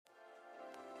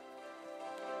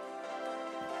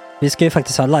Vi ska ju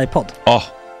faktiskt ha livepodd. Ja,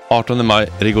 18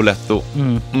 maj, Rigoletto.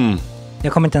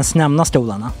 Jag kommer inte ens nämna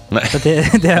stolarna. Nej. För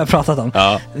det har jag pratat om.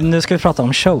 Ja. Nu ska vi prata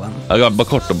om showen. Ja, bara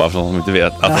kort då, bara för de som inte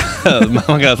vet.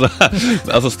 Man kan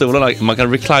alltså stolarna, man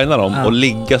kan reclina dem och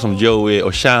ligga som Joey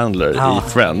och Chandler i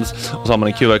Friends. Och så har man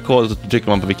en QR-kod och så trycker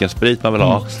man på vilken sprit man vill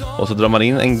ha. Och så drar man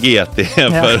in en GT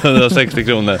för 160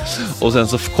 kronor. Och sen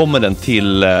så kommer den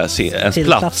till ens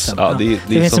plats. Ja, det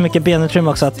finns så mycket benutrymme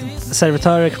också att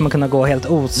servitörer kommer kunna gå helt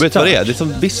ostört. Vet du vad det är? Det är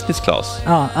som business class.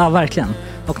 Ja, verkligen.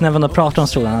 Och när man då pratar om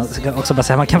stolarna så kan jag också bara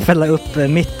säga att man kan fälla upp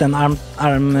mitten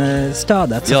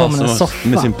armstödet så får man en soffa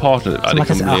med sin partner. Ja, det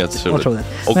kommer bli helt otroligt.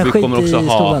 Och men vi kommer också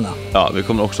stolarna. vi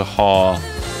kommer också ha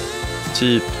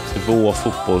typ 2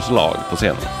 fotbollslag på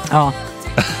scenen. Ja.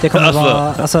 Det kommer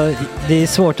vara, alltså det är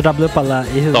svårt att rabbla upp alla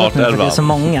i huvudet nu för det är så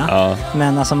många. Ja.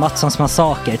 Men alltså Mattssons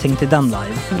massaker, tänk till den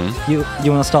live.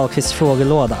 Jonas Dahlqvists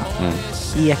frågelåda.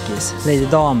 Ekis, Lady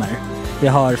Damer. Vi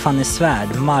har Fanny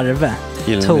Svärd, Marve,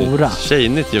 Tora.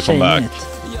 Tjejnytt gör comeback.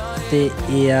 Det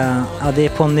är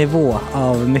på en nivå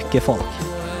av mycket folk.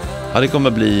 Ja, det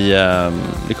kommer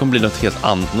bli något helt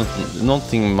annat.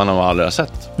 Någonting man har aldrig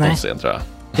sett på scen, tror jag.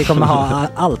 Vi kommer ha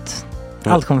allt.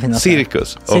 Allt kommer finnas.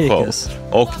 Cirkus.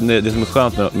 Och det som är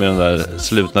skönt med de där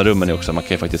slutna rummen är också att man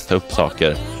kan ju faktiskt ta upp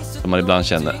saker som man ibland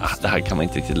känner det här kan man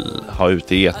inte riktigt ha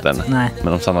ute i etern. Nej.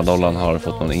 Men om Sanna Dollan har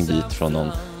fått någon invit från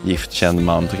någon giftkänd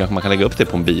man så kanske man kan lägga upp det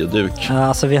på en bioduk. Ja,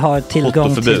 alltså vi har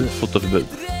tillgång till fotoförbud.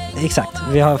 Exakt,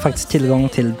 vi har faktiskt tillgång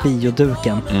till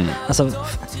bioduken. Alltså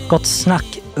gott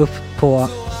snack upp på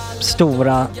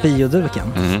stora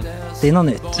bioduken. Det är något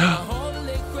nytt.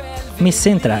 Missa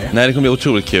inte det här. Nej, det kommer bli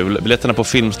otroligt kul. Biljetterna på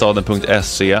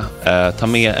filmstaden.se. Ta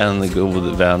med en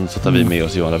god vän så tar vi med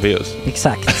oss Johan Rabaeus.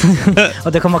 Exakt.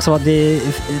 Och det kommer också vara det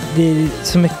är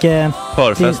så mycket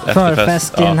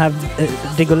förfest i den här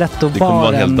Rigoletto-baren. Det kommer vara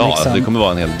en hel dag. Liksom. Det kommer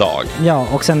vara en hel dag. Ja,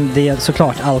 och sen det är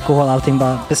såklart alkohol, allting.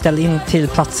 Bara beställ in till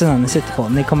platserna ni sitter på.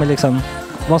 Ni kommer liksom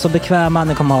vara så bekväma,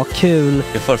 ni kommer ha kul.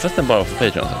 Är förfesten bara för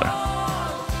Patreon eller?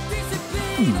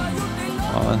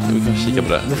 Ja, vi kan kika på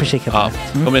det. Vi får kika på det.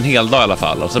 Det kommer en hel dag i alla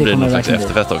fall. Och så blir det någon slags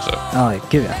efterfest också. Ja,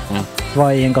 gud ja.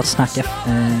 Vad är en gott snack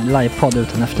livepodd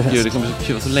utan efterfest? Gud, det kommer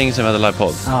bli så länge sedan vi hade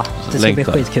livepodd. Ja, det ska bli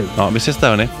skitkul. Ja, vi ses där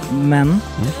hörni. Men,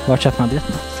 var köper man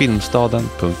biljetterna?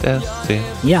 Filmstaden.se.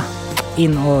 Ja,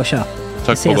 in och köp.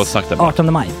 Tack på gott snack där.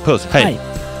 18 maj. Puss, hej.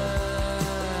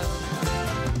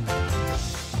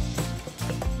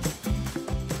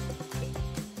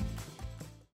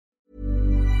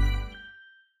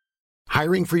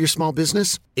 Hiring for your small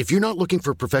business? If you're not looking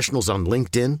for professionals on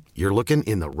LinkedIn, you're looking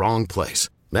in the wrong place.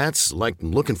 That's like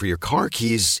looking for your car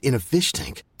keys in a fish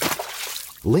tank.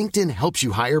 LinkedIn helps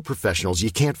you hire professionals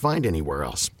you can't find anywhere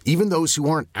else, even those who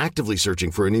aren't actively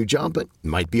searching for a new job but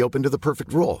might be open to the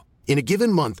perfect role. In a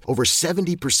given month, over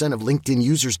 70% of LinkedIn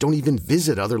users don't even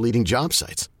visit other leading job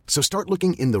sites. So start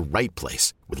looking in the right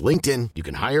place. With LinkedIn, you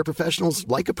can hire professionals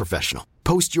like a professional.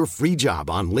 Post your free job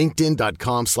on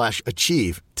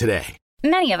linkedin.com/achieve today.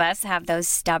 Many of us have those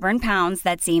stubborn pounds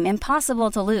that seem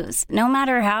impossible to lose, no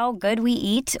matter how good we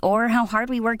eat or how hard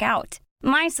we work out.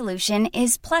 My solution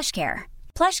is PlushCare.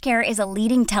 PlushCare is a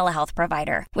leading telehealth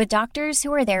provider with doctors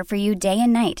who are there for you day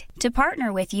and night to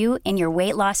partner with you in your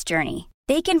weight loss journey.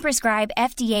 They can prescribe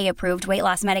FDA-approved weight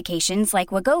loss medications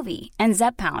like Wegovy and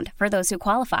Zepbound for those who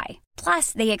qualify.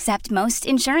 Plus, they accept most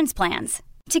insurance plans.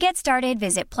 To get started,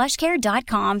 visit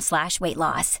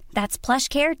plushcare.com/weightloss. That's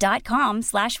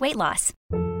plushcare.com/weightloss.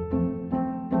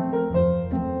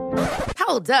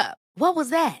 Hold up. What was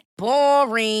that?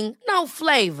 Boring. No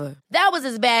flavor. That was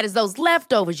as bad as those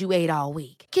leftovers you ate all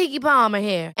week. Keke Palmer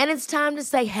here, and it's time to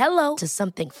say hello to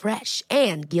something fresh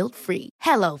and guilt-free.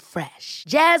 Hello Fresh.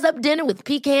 Jazz up dinner with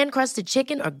pecan-crusted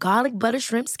chicken or garlic butter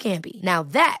shrimp scampi.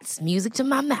 Now that's music to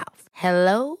my mouth.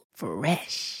 Hello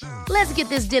Fresh. Let's get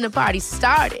this dinner party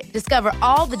started. Discover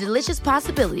all the delicious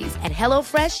possibilities at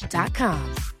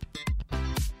hellofresh.com.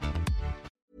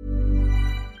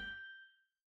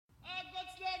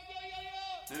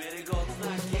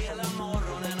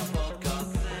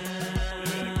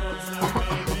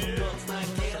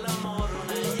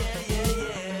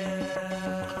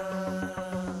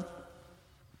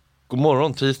 God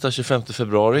morgon, tisdag 25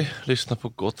 februari. Lyssna på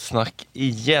Gott Snack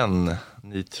igen,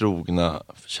 ni trogna,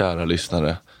 kära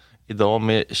lyssnare. Idag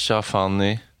med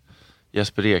Shafani,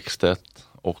 Jesper Ekstedt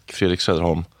och Fredrik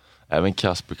Söderholm. Även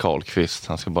Kasper Karlqvist.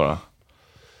 Han ska bara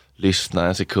lyssna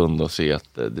en sekund och se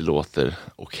att det låter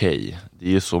okej. Det är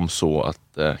ju som så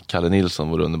att Kalle Nilsson,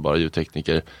 vår underbara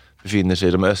ljudtekniker, befinner sig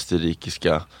i de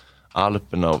österrikiska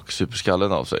Alperna och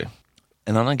superskallen av sig.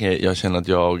 En annan grej jag känner att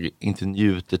jag inte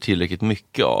njuter tillräckligt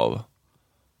mycket av,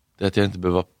 det är att jag inte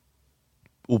behöver vara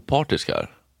opartisk här.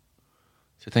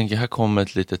 Så jag tänker, här kommer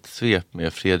ett litet svep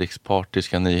med Fredriks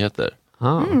partiska nyheter.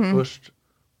 Först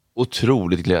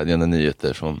otroligt glädjande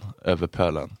nyheter från över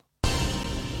pölen.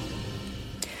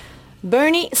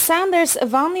 Bernie Sanders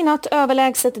vann i natt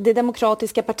överlägset det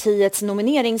demokratiska partiets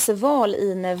nomineringsval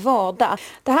i Nevada.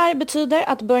 Det här betyder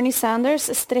att Bernie Sanders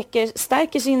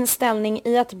stärker sin ställning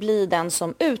i att bli den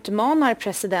som utmanar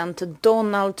president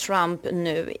Donald Trump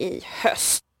nu i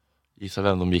höst. Gissa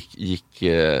vem de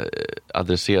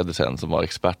adresserade sen som var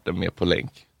experten med på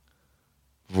länk.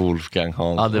 Wolfgang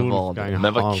Hansson. Ja, det var det.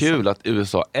 Men vad kul att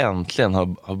USA äntligen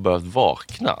har börjat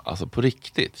vakna. Alltså på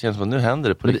riktigt. Det känns som att nu händer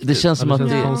det på riktigt. Det känns som att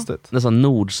det är nästan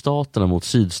nordstaterna mot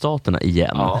sydstaterna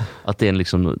igen. Ja. Att det är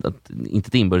liksom, inte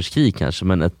ett inbördeskrig kanske,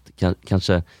 men ett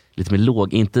kanske lite mer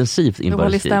lågintensivt inbördeskrig.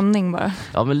 Dålig stämning bara.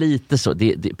 Ja, men lite så.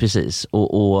 Precis.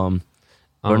 Och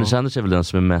Bernie Sanders är väl den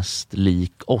som är mest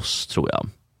lik oss, tror jag.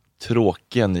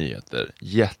 Tråkiga nyheter.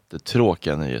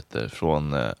 Jättetråkiga nyheter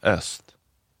från öst.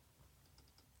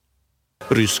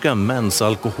 Ryska mäns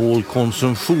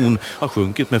alkoholkonsumtion har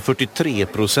sjunkit med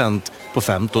 43% på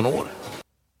 15 år.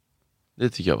 Det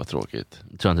tycker jag var tråkigt.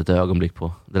 Det tror jag inte ett ögonblick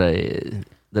på. Det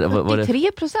där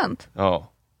 43%?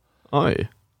 Ja. Oj.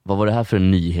 Vad var det här för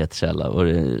en nyhetskälla? Var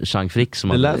det Jean Frick som...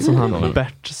 Det lät som han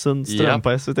Bert Sundström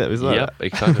på SVT. Ja,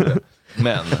 exakt det.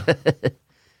 Men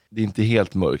det är inte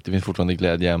helt mörkt. Det finns fortfarande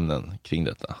glädjeämnen kring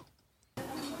detta.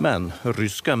 Men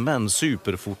ryska män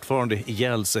super fortfarande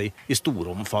ihjäl sig i stor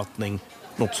omfattning.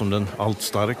 Något som den allt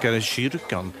starkare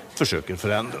kyrkan försöker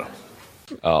förändra.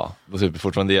 Ja, de super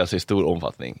fortfarande ihjäl sig i stor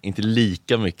omfattning. Inte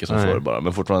lika mycket som förr bara,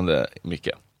 men fortfarande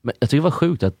mycket. Men jag tycker det var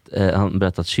sjukt att han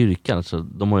berättade att kyrkan, alltså,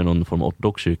 de har ju någon form av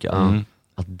ortodox kyrka,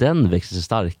 att den växer sig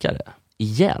starkare.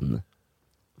 Igen.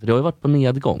 För det har ju varit på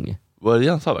nedgång. Var det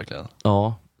han sa verkligen?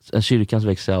 Ja, en kyrkan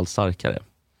växer sig allt starkare.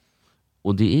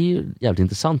 Och det är ju jävligt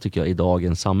intressant tycker jag i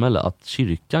dagens samhälle att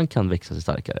kyrkan kan växa sig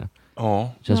starkare.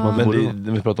 Ja, känns som att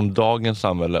men vi pratar om dagens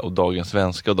samhälle och dagens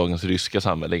svenska och dagens ryska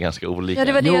samhälle är ganska olika. Ja,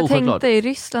 det var det jag tänkte. I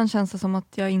Ryssland känns det som att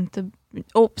jag inte...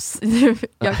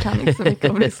 jag kan inte så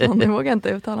mycket om Ryssland. Jag vågar inte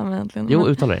uttala mig egentligen. Jo,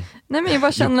 uttala dig. Nej, men jag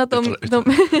bara känner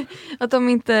att de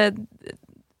inte...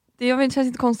 Det känns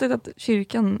inte konstigt att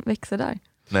kyrkan växer där.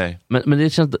 Nej. Men det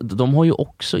känns, de har ju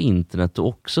också internet och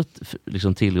också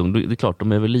liksom tillgång. Det är klart,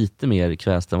 de är väl lite mer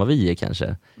kvästa än vad vi är kanske.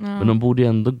 Ja. Men de borde ju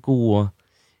ändå gå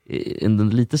i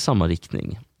lite samma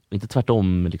riktning. Inte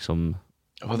tvärtom liksom.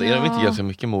 Ja, det är de inte ganska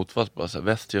mycket motvallt. Bara så här,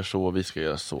 väst gör så, vi ska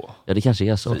göra så. Ja, det kanske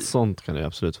är så. Något sånt kan det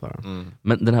absolut vara.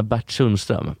 Men den här Bert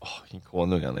Sundström. Vilken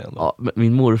konung han är ändå. Ja,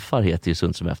 min morfar heter ju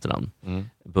Sundström efternamn.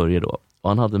 Börje då. Och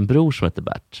han hade en bror som hette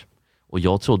Bert. Och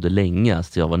jag trodde länge,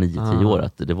 att jag var 9-10 år,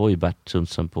 att det var ju Bert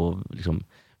Sundström på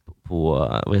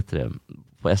vad heter det?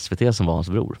 På SVT som var hans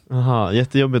bror. Jaha,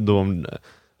 jättejobbigt då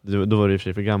då var det i och för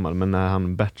sig för gammal, men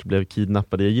när Bert blev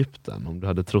kidnappad i Egypten, om du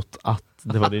hade trott att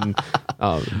det var din...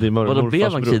 det var då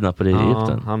blev han kidnappad i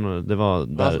Egypten? Det var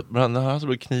där... Men han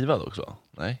blev knivad också?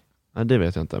 Nej, det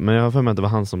vet jag inte. Men jag har för mig att det var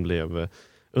han som blev,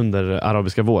 under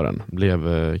arabiska våren,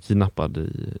 blev kidnappad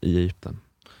i Egypten.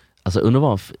 Alltså undrar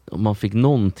om man fick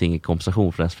någonting i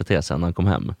kompensation från SVT sen när han kom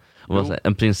hem. Och var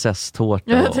en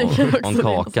prinsesstårta och en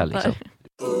kaka liksom.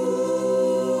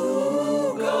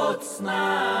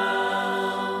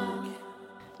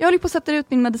 Jag håller på att sätta ut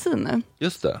min medicin nu.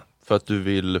 Just det, för att du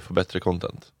vill få bättre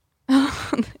content.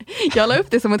 Jag la upp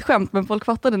det som ett skämt, men folk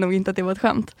fattade nog inte att det var ett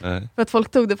skämt. Nej. För att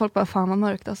folk tog det, folk bara, fan vad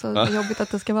mörkt, alltså, det är jobbigt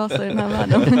att det ska vara så i den här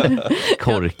världen.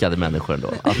 Korkade människor då.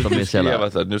 Att de är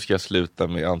så nu ska jag sluta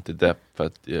med antidepp för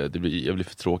att jag blir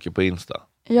för tråkig på Insta.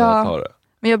 Ja,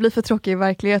 men jag blir för tråkig i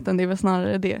verkligheten, det är väl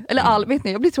snarare det. Eller vet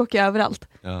ni, jag blir tråkig överallt.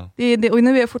 Ja. Och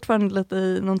nu är jag fortfarande lite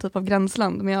i någon typ av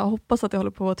gränsland, men jag hoppas att jag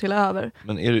håller på att trilla över.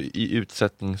 Men är du i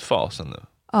utsättningsfasen nu?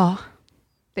 Ja,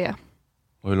 det.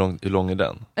 Och hur lång är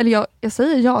den? Eller jag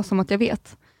säger ja som att jag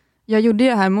vet. Jag gjorde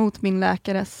det här mot min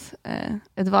läkares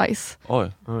advice.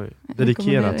 Oj.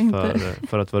 Dedikerat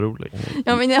för att vara rolig.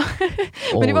 Ja, men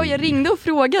det var, jag ringde och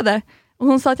frågade. Och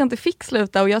hon sa att jag inte fick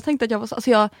sluta. Och jag tänkte att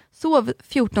jag sov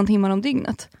 14 timmar om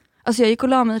dygnet. Alltså jag gick och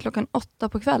la mig 8:00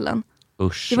 på kvällen.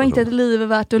 Usch, det var inte ett liv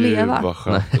värt att leva. Vad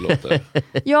skönt det låter.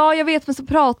 Ja, jag vet, men så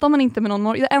pratar man inte med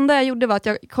någon. Det enda jag gjorde var att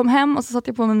jag kom hem och så satte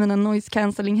jag på mig mina noise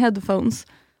cancelling headphones.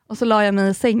 Och så la jag mig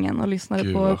i sängen och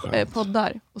lyssnade på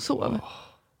poddar och sov.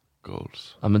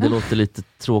 Goals. Ja, men det låter lite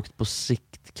tråkigt på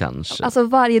sikt kanske. Alltså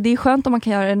det är skönt om man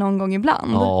kan göra det någon gång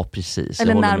ibland. Ja, precis.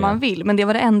 Eller när man vill, men det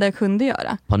var det enda jag kunde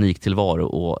göra. Paniktillvaro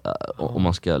och om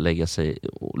man ska lägga sig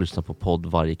och lyssna på podd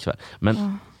varje kväll.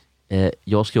 Men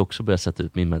jag ska också börja sätta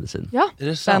ut min medicin. Ja, är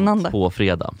det spännande. På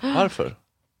fredag. Varför?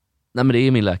 Nej, men det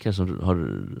är min läkare som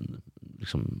har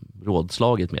liksom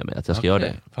rådslagit med mig att jag ska göra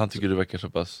det. För han tycker du verkar så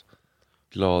pass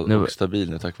glad och stabil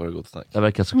nu tack vare Gott Snack. Jag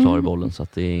verkar så klar i bollen så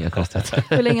att det är inga konstigheter.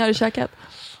 Hur länge har du käkat?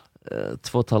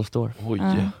 2,5 år. Oj,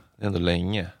 det är ändå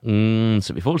länge.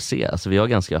 Så vi får väl se. Alltså, vi har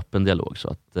ganska öppen dialog så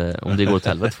att om det går åt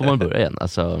helvete får man börja igen.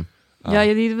 Alltså, Ja,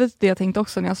 det var det jag tänkte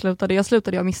också när jag slutade. Jag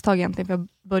slutade av misstag egentligen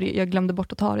för jag glömde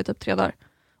bort att ta det typ 3 dagar.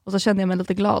 Och så kände jag mig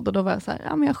lite glad och då var jag så här,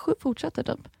 ja men jag fortsätter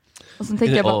typ. Och sen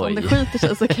tänkte jag bara att om det skiter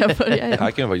sig så kan jag börja igen.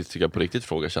 Här kan jag faktiskt tycka på riktigt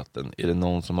fråga chatten. Är det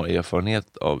någon som har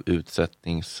erfarenhet av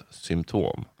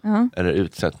utsättningssymptom? Eller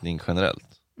utsättning generellt?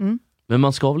 Men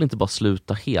man ska väl inte bara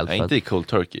sluta helt? Nej, inte i cold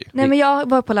turkey. Nej, men jag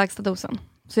var på lägsta dosen.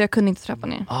 Så jag kunde inte trappa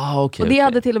ner. Okay, och det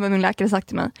hade till och med min läkare sagt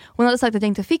till mig. Hon hade sagt att jag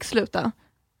inte fick sluta.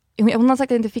 Hon hade sagt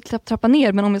att jag inte fick trappa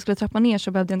ner. Men om jag skulle trappa ner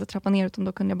så behövde jag inte trappa ner. Utan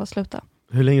då kunde jag bara sluta.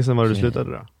 Hur länge sedan var du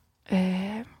slutade då?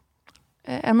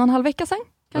 1,5 vecka sedan.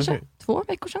 Kanske 2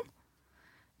 veckor sedan.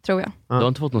 Tror jag. Du har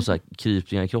inte fått någon så här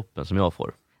krypningar i kroppen som jag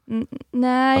får?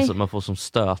 Nej. Alltså man får som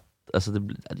stöt. Alltså det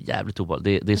blir jävligt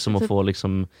obehagligt. Det är som att få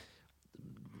liksom...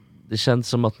 Det känns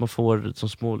som att man får som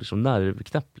små liksom,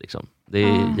 nervknäpp liksom. Det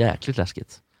är jäkligt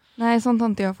läskigt. Nej, sånt har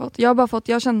inte jag fått. Jag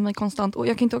har känt mig konstant. Och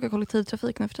jag kan inte åka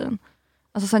kollektivtrafik nu för tiden.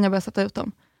 Alltså sen jag började sätta ut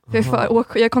dem. För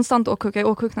jag är konstant åksjuk. Jag är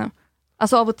åksjuk nu.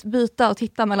 Alltså av att byta och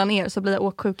titta mellan er så blir jag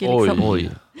åksjuk i liksom... Oj,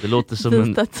 det låter som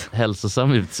en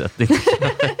hälsosam utsättning.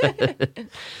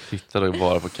 Tittar du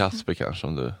bara på Kasper kanske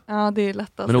om du... Ja, det är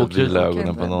lättast. Men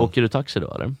åker du taxi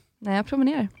då eller? Nej, jag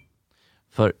promenerar.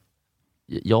 För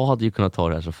jag hade ju kunnat ta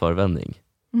det här som förvändning.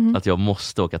 Att jag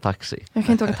måste åka taxi. Jag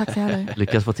kan inte åka taxi heller.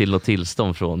 Lyckas få till något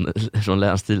tillstånd från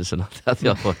Länsstyrelsen att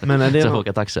jag får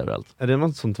åka taxi överallt. Är det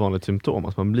något sånt vanligt symptom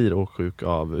att man blir åksjuk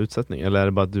av utsättning? Eller är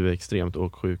det bara att du är extremt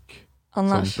åksjuk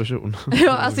annars som person?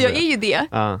 Ja, alltså jag är ju det.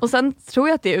 Och sen tror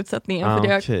jag att det är utsättningen.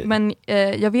 Men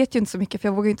jag vet ju inte så mycket för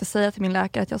jag vågar inte säga till min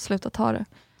läkare att jag har slutat ta det.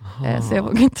 Så jag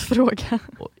vågar inte fråga.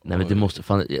 Nej, men du måste,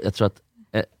 jag tror att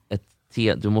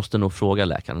du måste nog fråga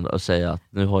läkaren och säga att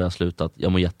nu har jag slutat,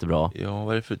 jag mår jättebra. Ja,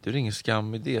 vad är det för? Det är ingen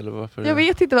skam i det eller varför? Jag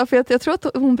vet inte varför, jag tror att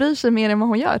hon bryr sig mer än vad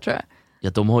hon gör, tror jag. Ja,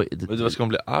 de har... Vad ska hon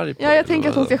bli arg på? Ja, jag tänker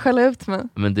att hon ska skälla ut mig.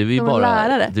 Men det är ju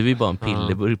bara en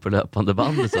pillerburk på löpande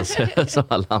bandet som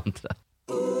alla andra.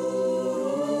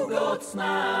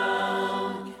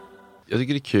 Jag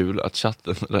tycker det är kul att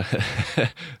chatten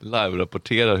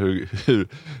live-rapporterar hur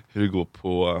det går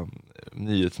på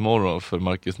Nyhetsmorgon för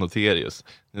Marcus Noterius.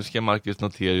 Nu ska Marcus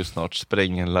Noterius snart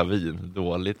spränga en lavin.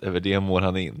 Dåligt, över det mår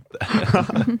han inte.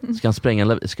 Ska han spränga en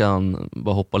lavin? Ska han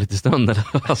bara hoppa lite i snön eller?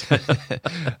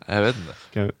 Jag vet inte.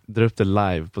 Ska jag dra upp det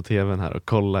live på tvn här och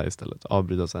kolla istället?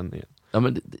 Avbryta sändningen. Ja,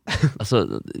 men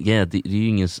alltså, det är ju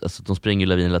ingen, alltså, de spränger ju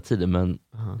lavin hela tiden, men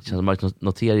Marcus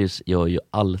Noterius gör ju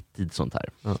alltid sånt här.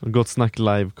 Gott Snack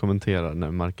live kommenterar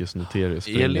när Marcus Noterius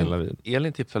spränger en lavin.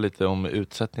 Elin tipsar lite om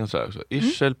utsättning och sådär också.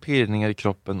 Yrsel, pirrningar i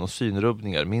kroppen och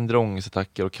synrubbningar, mindre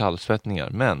ångestattacker och kallsvettningar,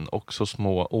 men också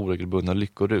små oregelbundna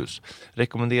lyckorus.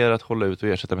 Rekommenderar att hålla ut och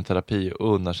ersätta med terapi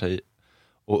och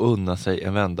unna sig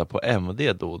en vända på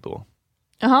MD då och då.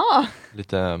 Jaha.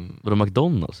 Lite... Var det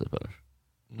McDonalds eller?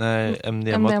 Nej,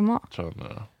 MDMA tror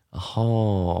jag.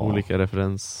 Jaha. Olika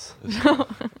referens. Ja.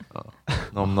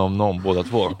 Nom, båda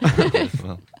två.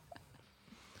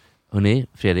 Hörrni,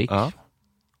 Fredrik. Ja?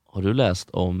 Har du läst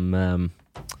om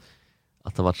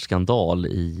att det har varit skandal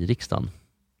i riksdagen?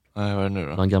 Nej, vad är det nu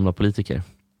då? Bland gamla politiker.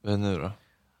 Vad är det nu då?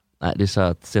 Nej, det är så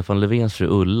att Stefan Löfvens fru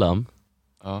Ulla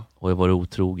har varit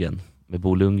otrogen med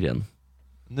Bo Lundgren.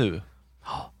 Nu?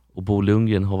 Och Bo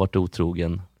Lundgren har varit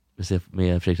otrogen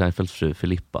med Fredrik Reinfeldts fru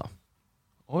Filippa.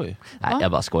 Oj. Nej,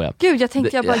 jag bara skojar. Gud, jag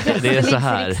tänkte det är så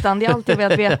här. Riksdagen, det är alltid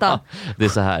velat veta. Det är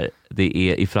så här, det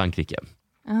är i Frankrike.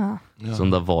 Som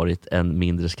det har varit en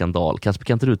mindre skandal. Kasper,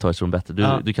 kan inte du ta det som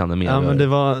bättre? Du kan det mer. Ja, men det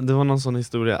var någon sån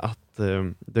historia att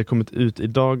det har kommit ut i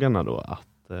dagarna då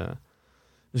att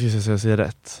nu ska jag säga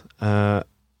rätt.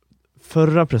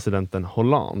 Förra presidenten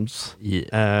Hollande.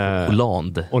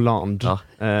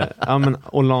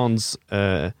 Hollandes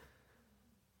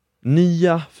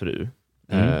nya fru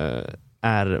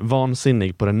är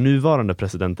vansinnig på den nuvarande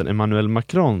presidenten Emmanuel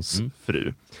Macrons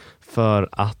fru. För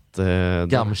att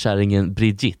gamkärringen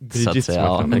Brigitte så att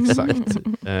säga. Macron, exakt.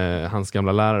 Hans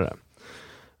gamla lärare.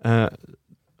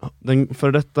 Den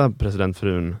för detta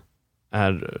presidentfrun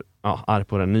är arg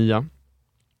på den nya.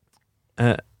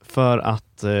 För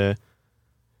att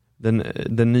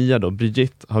den nya då,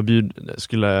 Brigitte,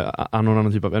 skulle anordna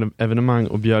någon typ av evenemang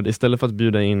och bjöd, istället för att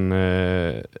bjuda in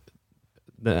den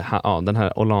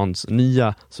här Hollands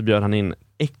nya, så bjöd han in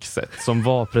exet som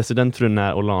var presidentfrun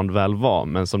när Hollande väl var,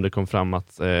 men som det kom fram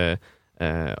att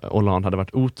Hollande hade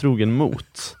varit otrogen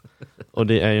mot. Och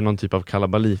det är ju någon typ av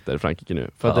kalabalik där i Frankrike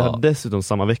nu. För att det har dessutom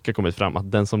samma vecka kommit fram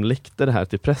att den som läckte det här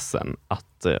till pressen,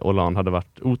 att Hollande hade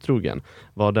varit otrogen,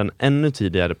 var den ännu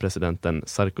tidigare presidenten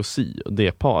Sarkozy och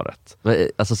det paret.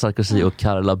 Alltså Sarkozy och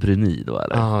Carla Bruni då,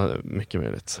 eller? Ja, mycket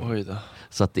möjligt. Oj då.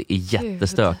 Så att det är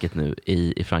jättestökigt nu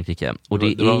i Frankrike. Och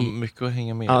det var mycket att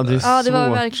hänga med. Ja, det var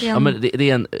verkligen... Ja, men det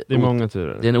är många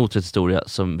turer. Det är en otrolig historia,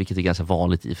 vilket är ganska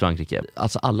vanligt i Frankrike.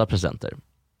 Alltså alla presidenter.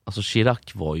 Alltså Chirac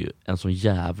var ju en sån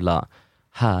jävla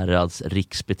härads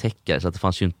riksbetäckare så att det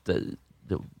fanns ju inte,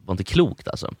 det var inte klokt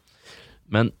alltså.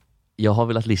 Men jag har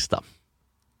velat lista.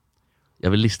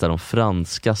 Jag vill lista de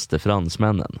franskaste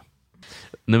fransmännen.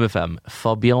 Nummer 5,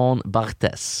 Fabien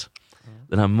Barthez.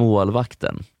 Den här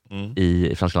målvakten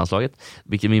i franska landslaget.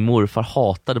 Vilket min morfar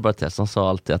hatade Barthez. Han sa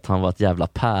alltid att han var ett jävla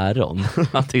päron.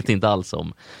 Han tyckte inte alls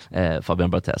om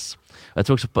Fabien Barthez. Jag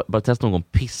tror också att Barthez någon gång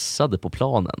pissade på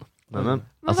planen. Men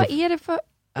alltså, vad är det för...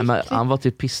 Han var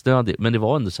typ pissnödig, men det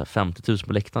var ändå så här 50 000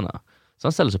 på läktarna. Så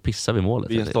han ställde sig och pissade vid målet.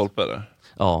 Vid en stolpe eller?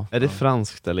 Ja. Är det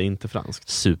franskt eller inte franskt?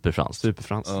 Superfranskt.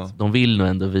 Ja. De vill nog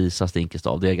ändå visa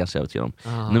Stinkestav, det är jag ganska övertygad om.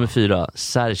 Nummer 4,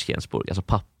 Serge Gainsbourg, alltså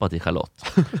pappa till Charlotte.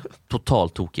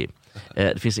 Totalt tokig.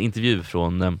 Det finns en intervju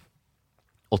från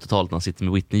 80-talet när han sitter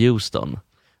med Whitney Houston.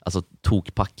 Alltså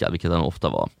tokpackad, vilket han ofta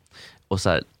var. Och så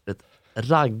här,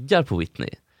 raggar på Whitney.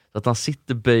 Så att han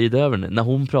sitter böjd över henne när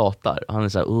hon pratar. Han är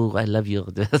så här, oh I love you.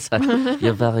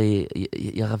 You're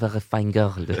a very fine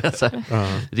girl.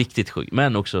 Riktigt sjuk.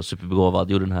 Men också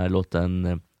superbegåvad. Gjorde den här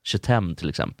låten Chetem till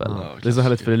exempel. Det är så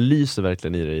härligt för det lyser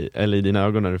verkligen i dig, eller i dina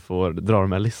ögon när du får dra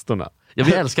de här listorna. Jag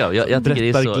älskar jag tycker det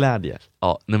är så... glädje.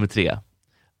 Ja, nummer 3.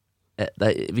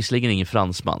 Visserligen ingen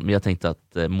fransman, men jag tänkte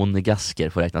att Monegasker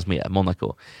får räknas med.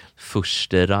 Monaco.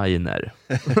 Förste Rainer.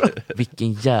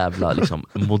 Vilken jävla liksom,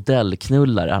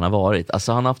 modellknullare han har varit.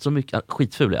 Alltså han har haft så mycket,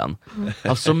 skitful är han. Har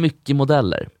haft så mycket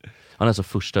modeller. Han är alltså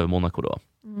första över Monaco då.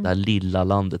 Det här lilla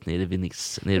landet nere vid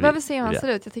Nice. Vi behöver se hur han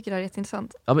ser ut, jag tycker det är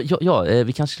jätteintressant. Ja, men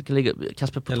vi kanske ska lägga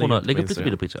Kasper på tårna. Lägg upp lite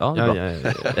bilder på Instagram. Ja,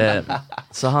 det är bra.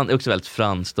 Så han är också väldigt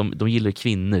fransk. De gillar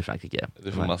kvinnor i Frankrike.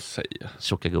 Det får man säga.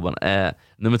 Tjocka gubban.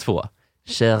 Nummer 2.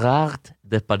 Gérard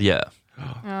Depardieu.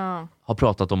 Har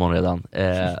pratat om honom redan.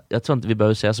 Jag tror inte vi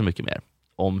behöver säga så mycket mer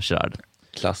om Gérard.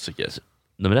 Klassiker.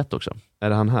 Nummer 1 också. Är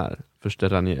det han här? Första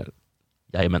Ranier?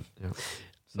 Jajamän. Ja.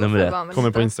 Nummer 1.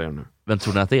 Kommer på Instagram nu. Vem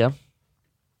tror ni att det är?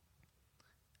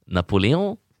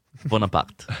 Napoleon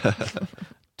Bonaparte.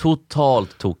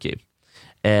 Totalt tokig.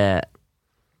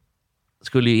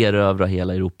 Skulle ju erövra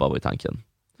hela Europa var i tanken.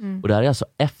 Och det här är alltså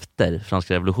efter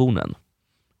franska revolutionen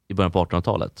i början på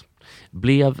 1800-talet.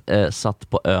 Blev satt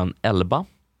på ön Elba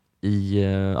i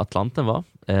Atlanten va?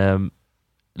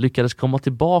 Lyckades komma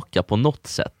tillbaka på något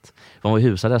sätt. Han var i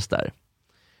husarrest där.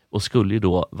 Och skulle ju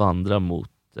då vandra mot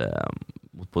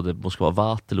både Moskva och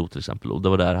Waterloo till exempel. Och det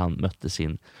var där han mötte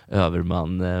sin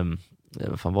överman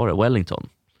vad fan var det? Wellington.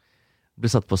 Blev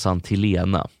satt på Sant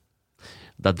Helena.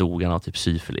 Där dog han av typ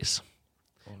syfilis.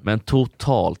 Men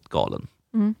totalt galen.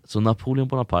 Så Napoleon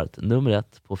Bonaparte, nummer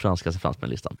 1 på franska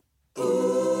fransmänlistan.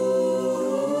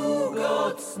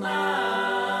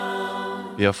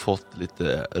 Vi har fått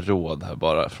lite råd här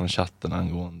bara från chatten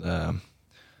angående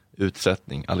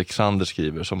utsättning. Alexander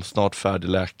skriver, som snart färdig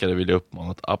läkare vill jag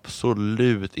uppmana att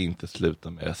absolut inte sluta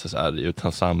med SSRI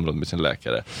utan samråd med sin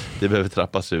läkare. Det behöver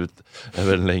trappas ut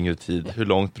över en längre tid. Hur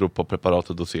långt beror på preparat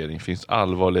och dosering? Finns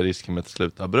allvarliga risker med att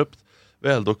sluta abrupt.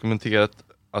 Väldokumenterat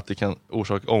att det kan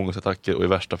orsaka ångestattacker och i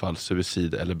värsta fall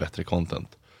suicid eller bättre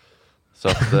content. Så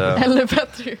att, eller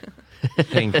bättre.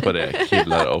 Tänk på det,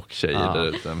 killar och tjejer där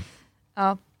ute.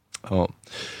 Ja.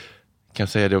 Kan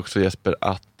säga det också Jesper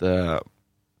att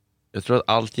jag tror att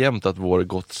alltjämt att vår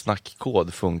Gott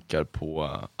Snack-kod funkar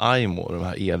på Aimo, de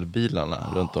här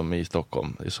elbilarna runt om i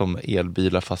Stockholm. Det är som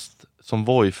elbilar fast som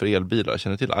Voi för elbilar.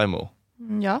 Känner du till Aimo?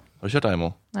 Ja. Har du kört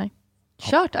Aimo? Nej.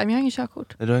 Kört Aimo? Jag har inget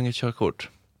körkort. Nej, du har inget körkort.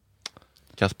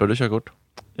 Kasper, har du körkort?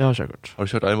 Jag har körkort. Har du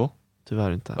kört Aimo?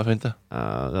 Tyvärr inte. Varför inte?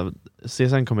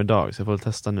 CSN kom idag så jag får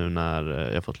testa nu när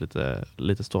jag fått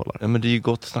lite stålar. Ja, men det är ju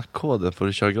Gott Snack-koden för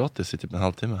att köra gratis i typ en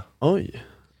halvtimme. Oj.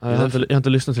 Jag har inte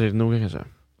lyssnat till det noga kanske.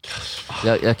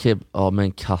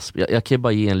 Men Kasper, jag kan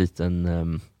bara ge en liten...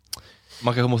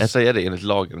 Man kanske måste säga det enligt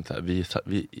lagen. Vi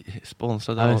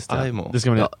sponsrade av Aimo. Det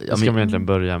ska man egentligen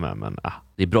börja med. Men,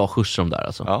 Det är bra skjuts om där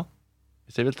alltså. Ja,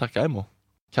 vi säger väl tack Aimo.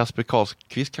 Kasper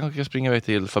Karlskvist kanske kan springa iväg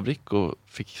till fabrik och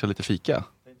fixa lite fika.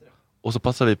 Och så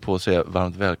passar vi på att säga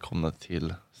varmt välkomna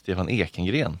till Stefan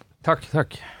Ekengren.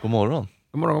 Tack. God morgon.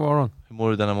 God morgon. Hur mår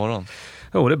du denna morgon?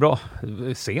 Jo, det är bra.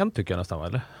 Sent tycker jag nästan,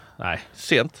 eller? Nej.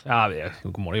 Sent? Ja,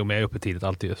 god morgon. Jo, men jag är uppe tidigt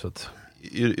alltid. Så att...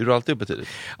 Är du alltid uppe tidigt?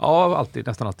 Ja, alltid,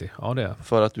 nästan alltid. Ja, det är.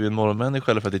 För att du är en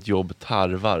morgonmänniska eller för att ditt jobb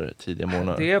tarvar tidiga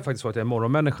morgnar? Det är faktiskt så att jag är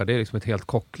morgonmänniska. Det är liksom ett helt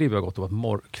kockliv. Jag har gått och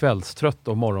varit kvällstrött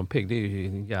och morgonpigg. Det är ju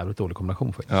en jävligt dålig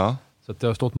kombination faktiskt. Ja. Så att jag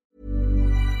har stått...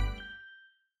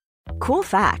 Cool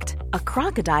fact, a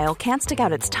crocodile can't stick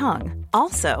out its tongue.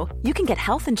 Also, you can get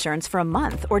health insurance for a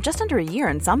month or just under a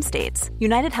year in some states.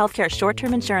 United Healthcare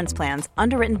short-term insurance plans,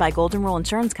 underwritten by Golden Rule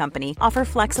Insurance Company, offer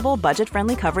flexible,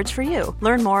 budget-friendly coverage for you.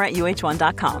 Learn more at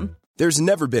uh1.com. There's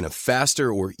never been a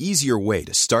faster or easier way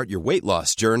to start your weight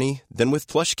loss journey than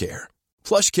with PlushCare.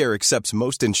 PlushCare accepts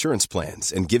most insurance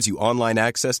plans and gives you online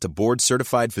access to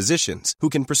board-certified physicians who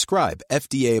can prescribe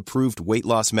FDA-approved weight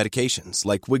loss medications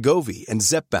like Wegovy and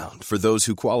Zepbound for those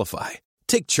who qualify.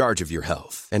 Take charge of your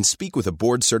health and speak with a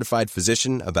board-certified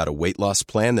physician about a weight loss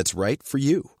plan that's right for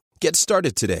you. Get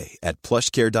started today at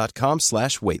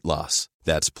plushcare.com/weightloss.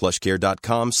 That's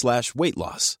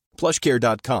plushcare.com/weightloss.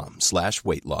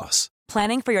 plushcare.com/weightloss.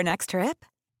 Planning for your next trip?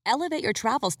 Elevate your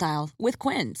travel style with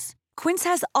Quince. Quince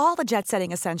has all the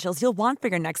jet-setting essentials you'll want for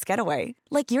your next getaway,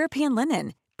 like European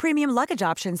linen, premium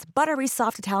luggage options, buttery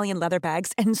soft Italian leather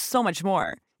bags, and so much more.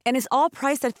 And is all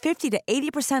priced at 50 to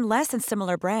 80% less than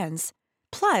similar brands.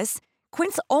 Plus,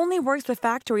 Quince only works with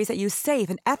factories that use safe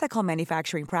and ethical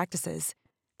manufacturing practices.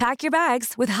 Pack your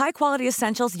bags with high-quality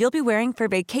essentials you'll be wearing for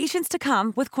vacations to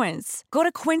come with Quince. Go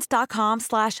to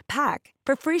quince.com/pack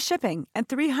for free shipping and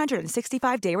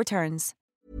 365-day returns.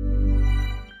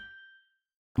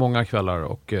 Många kvällar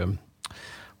och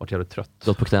varit jävligt trött.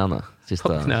 Gått på knäna.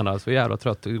 På knäna, så jävla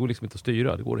trött. Det går liksom inte att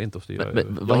styra. Det går inte att styra.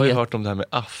 Jag har ju hört om det här med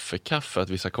affekaffe, att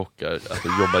vissa kockar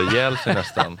jobbar ihjäl sig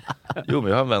nästan. Jo, men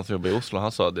jag har en vän som jobbar i Oslo,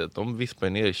 han sa det, att de vispar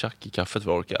ner i tjack i kaffet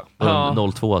för att orka.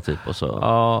 0,2 typ och så.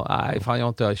 Ja, nej, fan jag har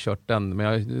inte kört den, men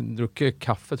jag har druckit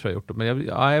kaffe tror jag gjort. Men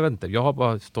jag vet inte, jag har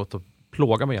bara stått och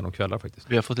plågat mig genom kvällar faktiskt.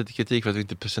 Vi har fått lite kritik för att vi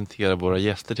inte presenterar våra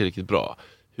gäster tillräckligt bra.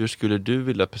 Hur skulle du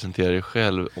vilja presentera dig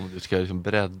själv om du ska liksom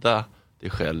bredda dig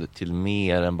själv till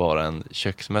mer än bara en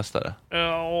köksmästare?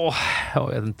 Jag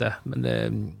vet inte,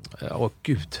 men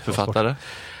gud. Författare?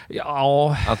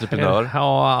 Ja. Entreprenör?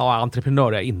 Ja,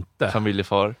 entreprenör är jag inte.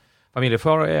 Familjefar?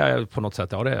 Familjefar är jag på något sätt,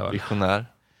 ja det är jag. Visionär?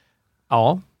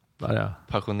 Ja, det är jag.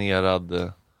 Passionerad?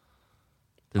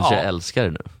 Den säger älskar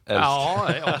nu. Ja,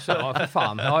 för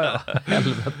fan. Ja.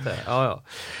 Helvete. Ja,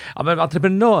 men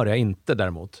entreprenör är jag inte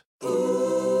däremot.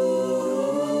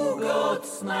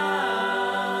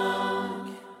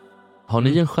 Har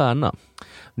ni en stjärna?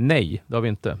 Nej, det har vi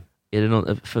inte. Är det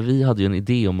någon, för vi hade ju en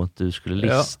idé om att du skulle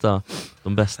lista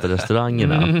de bästa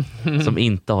restaurangerna som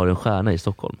inte har en stjärna i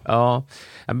Stockholm. Ja,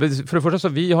 för det första så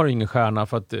vi har ingen stjärna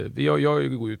för att jag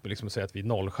går ut med liksom att säga att vi är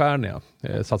nollstjärniga.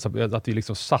 Att vi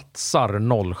liksom satsar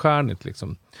nollstjärnigt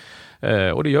liksom.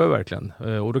 Och det gör vi verkligen.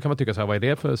 Och då kan man tycka så här, vad är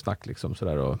det för snack liksom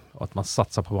sådär, och att man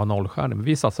satsar på att vara nollstjärnig. Men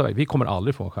vi kommer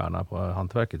aldrig få en stjärna på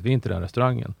hantverket. Vi är inte den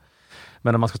restaurangen.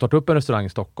 Men när man ska starta upp en restaurang i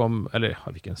Stockholm, eller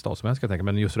vilken stad som helst ska jag tänka,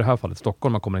 men just i det här fallet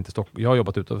Stockholm, man kommer inte till Stockholm. Jag har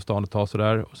jobbat utanför stan ett tag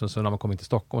sådär, och sen så när man kommer in till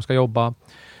Stockholm och ska jobba,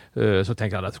 så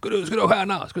tänker alla, ska du ha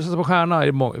stjärna? Ska du satsa på stjärna? Är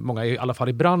det många, i alla fall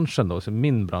i branschen då, så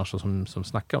min bransch som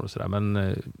snackar om det sådär.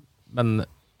 Men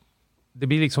det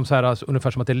blir liksom så här,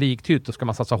 ungefär som att det är liktydigt. Då ska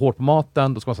man satsa hårt på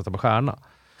maten, då ska man satsa på stjärna.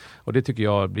 Och det tycker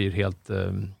jag blir helt,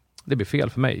 det blir fel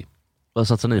för mig. Vad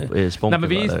satsar ni på?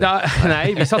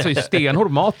 Nej, vi satsar ju stenhårt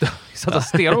på maten. Vi satsar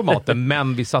stenhårt på maten,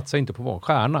 men vi satsar inte på vår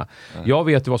stjärna. Jag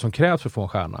vet ju vad som krävs för att få en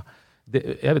stjärna.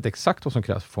 Jag vet exakt vad som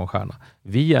krävs för att få en stjärna.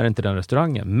 Vi är inte den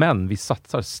restaurangen, men vi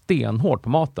satsar stenhårt på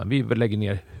maten. Vi lägger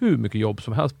ner hur mycket jobb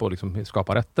som helst på att liksom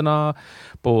skapa rätterna,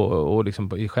 och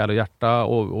liksom i själ och hjärta,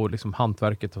 och liksom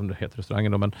hantverket som det heter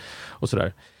restaurangen då, men, och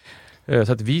sådär.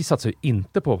 Så att vi satsar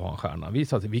inte på att vara en stjärna. Vi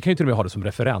kan ju till och med ha det som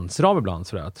referensram ibland.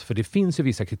 För det finns ju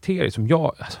vissa kriterier som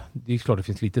det är klart det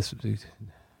finns lite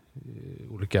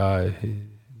olika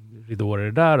ridåer i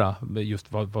det där.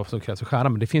 Just vad som krävs för stjärna.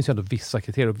 Men det finns ju ändå vissa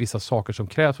kriterier och vissa saker som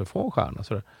krävs för att få en stjärna.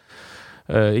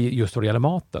 Just vad det gäller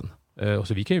maten. Och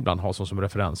så vi kan ju ibland ha som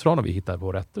referensram när vi hittar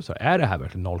våra rätter. Så är det här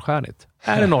verkligen nollstjärnigt?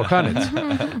 Är det nollstjärnigt?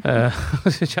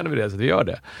 Så känner vi det, så vi gör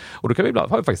det. Och då kan vi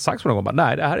ibland, har vi faktiskt sagt så någon gång,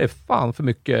 nej, det här är fan för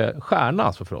mycket stjärna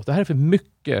alltså för oss. Det här är för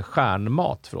mycket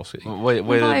stjärnmat för oss. Vad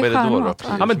är det då?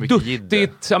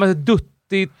 Ja, men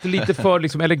duttigt, lite för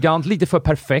liksom elegant, lite för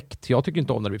perfekt. Jag tycker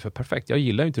inte om när det blir för perfekt. Jag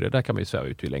gillar ju inte det. Där kan man ju sväva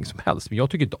ut hur länge som helst. Men jag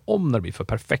tycker inte om när det blir för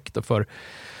perfekt och för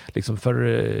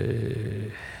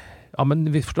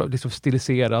men vi förstår, liksom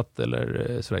stiliserat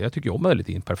eller sådär. Jag tycker om det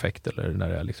lite imperfekt eller när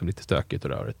det är liksom lite stökigt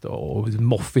och rörigt och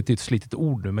moffigt är ett slitet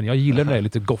ord nu, men jag gillar när det är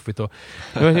lite goffigt och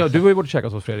du har ju varit och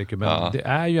käkat hos Fredrik, men det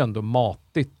är ju ändå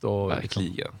matigt och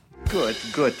verkligen.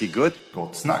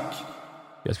 Gott snack.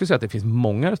 Jag skulle säga att det finns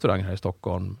många restauranger här i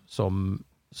Stockholm som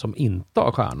som inte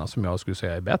har stjärna som jag skulle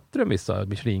säga är bättre än vissa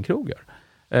Michelin-krogar.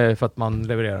 För att man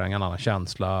levererar en annan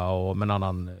känsla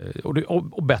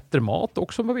och bättre mat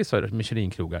också på vissa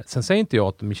Michelin-krogar. Sen säger inte jag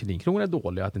att Michelin-krogar är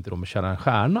dåliga, att inte de tjänar en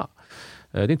stjärna.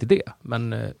 Det är inte det,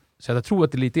 men så jag tror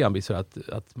att det är lite grann så att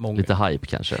många... Lite hype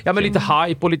kanske. Ja, men lite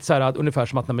hype och lite så här att ungefär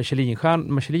som att när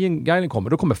Michelin-guiden kommer,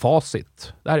 då kommer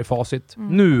facit. Det här är facit.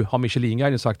 Nu har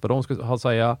Michelin-guiden sagt vad de ska ha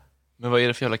säga. Men vad är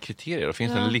det för jävla kriterier? Det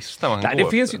finns en lista man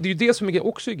går det är ju det som är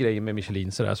också grejen med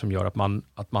Michelin så där, som gör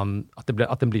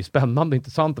att den blir spännande,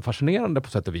 intressant och fascinerande på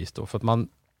sätt och vis då, för att man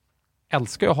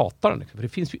älskar och hatar den. För det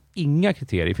finns ju inga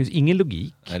kriterier, det finns ingen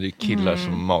logik. Nej, det är killar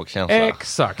som magkänsla.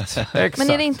 Exakt.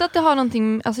 Men är det inte att det har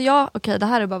någonting, alltså det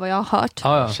här är bara vad jag har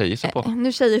hört. Tjejgissar på.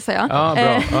 Nu tjejgissar jag.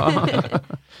 Ja, bra.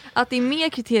 Att det är mer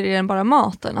kriterier än bara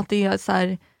maten, att det är så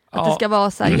här, att det ska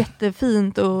vara så här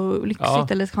jättefint och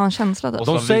lyxigt eller ska ha en känsla. Och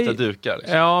de vita dukar.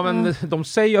 Liksom. Ja, men de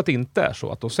säger att det inte är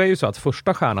så. Att de säger så att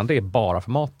första stjärnan, det är bara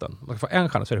för maten. Man kan få en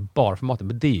stjärna så är det bara för maten.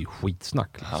 Men det är ju skitsnack.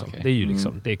 Liksom. Okay. Det är ju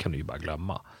liksom, det kan du ju bara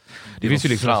glömma. Det finns ju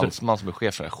liksom fransman som är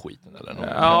chef för den här skiten eller något.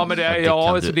 Ja, men det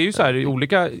är ju så här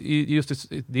olika just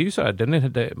det är ju så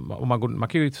här man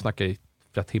kan ju snacka i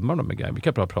flera timmar om det. Vi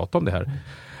kan prata om det här.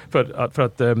 För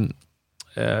att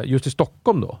just i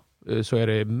Stockholm då så är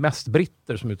det mest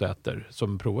britter som utäter,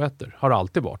 som proväter. Har det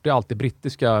alltid varit. Det är alltid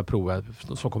brittiska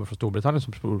proväter som kommer från Storbritannien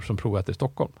som proväter i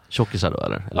Stockholm. Tjockisar då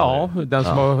eller? Ja, den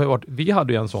som har varit. Vi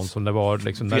hade ju en sån som det var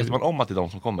liksom. Vet man om att det är de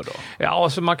som kommer då? Ja,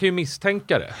 alltså man kan ju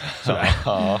misstänka det.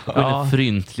 En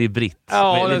fryntlig britt.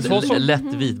 Ja,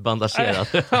 lätt vitbandagerad.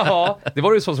 Ja, det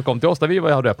var ju så som kom till oss när vi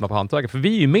hade öppnat på hantverket. För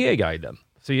vi är ju med i guiden.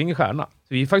 Så vi är ingen stjärna. Så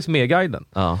vi är faktiskt med i guiden.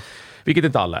 Ja. Vilket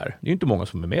inte alla är. Det är ju inte många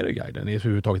som är med i guiden. Det är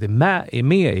överhuvudtaget är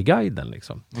med i guiden.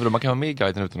 Liksom. Men man kan vara med i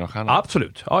guiden utan att stjärna?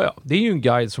 Absolut. Ja. Det är ju en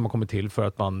guide som har kommit till för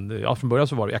att man... Ja, från början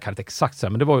så var det... Jag kan inte exakt säga,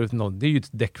 men det är ju ett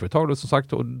däckföretag då, som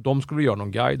sagt. Och de skulle göra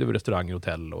någon guide över restauranger,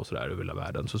 hotell och sådär över hela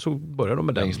världen. Så började de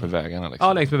med den. Längs med vägarna liksom.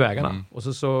 Ja, längs med vägarna. Och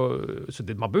så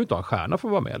man behöver inte ha en stjärna för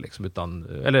att vara med liksom, utan...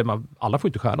 Eller alla får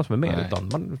inte stjärna som är med. Utan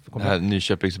man det här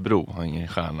Nyköpingsbro har ingen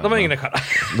stjärna. De har ingen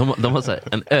stjärna. De har så här,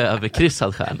 en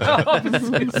överkryssad stjärna. Ja,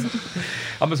 precis.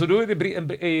 Ja, men så då är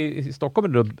det i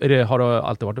Stockholm har det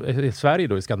alltid varit, i Sverige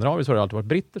då, i Skandinavien så har det alltid varit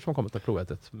britter som kommit till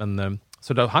provätet. Men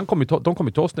så där, de kom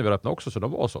ju till oss när vi öppnade också, så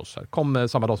de var hos oss här. Kom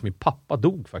samma dag som min pappa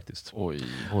dog faktiskt. Oj.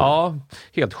 Ja,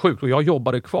 helt sjukt. Och jag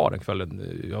jobbade kvar den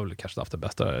kvällen. Jag har väl kanske haft det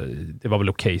bästa. Det var väl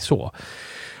okej så.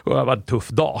 Och det var en tuff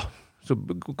dag. Så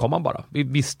kom han bara.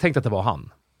 Vi tänkte att det var han.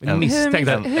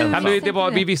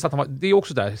 Vi visste att han var... Det är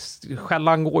också där.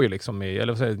 Skällan går ju liksom i...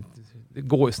 Eller vad säger,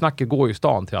 snacket går ju i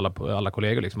stan till alla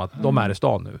kollegor liksom, att de är i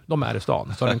stan nu. De är i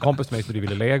stan. Så en kompis med mig som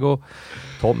ville Lego,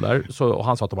 Tom där, och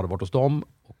han sa att de hade varit hos dem,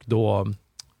 och då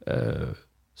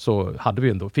så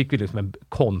fick vi liksom en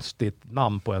konstigt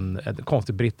namn på en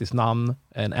konstigt brittisk namn.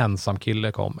 En ensam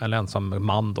kille kom, en ensam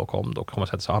man då kom och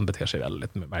säga så han beter sig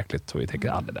väldigt märkligt, så vi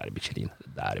tänker det där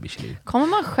är Michelin. Kommer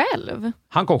man själv?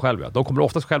 Han kom själv, ja. De kommer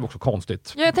oftast själv också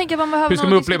konstigt. Ja, jag tänker man behöver hur ska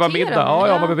man uppleva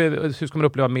middag? Hur ska man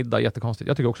uppleva middag? Jättekonstigt.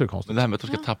 Jag tycker också det är konstigt. Men det här med att de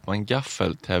ska tappa en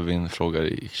gaffel, Tevin frågar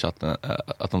i chatten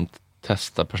att de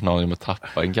testar personalen med att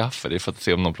tappa en gaffel. Det är för att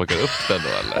se om de plockar upp den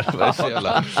då,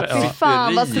 eller? Fy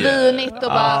fan vad svinigt och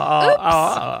bara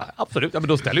ups! Absolut, ja, men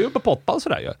då ställer ju upp på pottan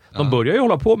sådär ju. De börjar ju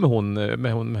hålla på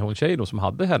med hon tjej då, som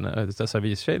hade henne,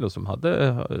 servistjej då, som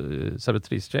hade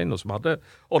servitris-tjej då, som hade,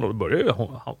 och då börjar ju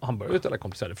han börjar ställa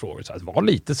komplicerade frågor så här. Det var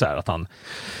lite så här att han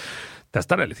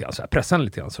testade lite grann, pressade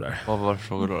lite grann sådär. Vad var det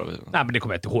frågor då? Nej, men det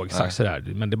kommer jag inte ihåg exakt sådär.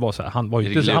 Men det var så här, han var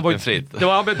ju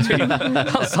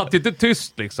han satt inte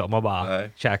tyst liksom och bara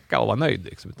käka och var nöjd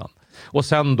liksom, utan. Och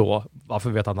sen då, varför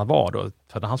vet han var då?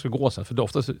 För när han skulle gå sen, för det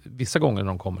oftast vissa gånger när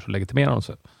de kommer så legitimerar de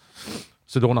sig.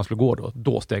 Så då när han skulle gå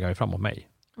då steg han ju fram mot mig.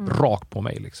 Rakt på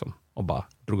mig liksom. Och bara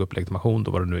drog upp legitimation,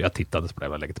 då var det nu, jag tittade på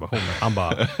den legitimationen. Han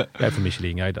bara, jag är från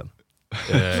Michelin-guiden.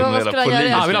 Vad skulle han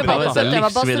göra? Vill han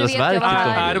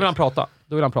prata? Nej,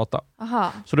 då vill han prata.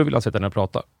 Aha. Så då vill han sitta ner och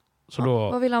prata. Så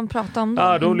då, vad vill han prata om då?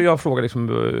 Ja, då vill jag fråga liksom,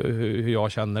 hur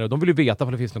jag känner. De vill ju veta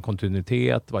om det finns någon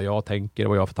kontinuitet, vad jag tänker,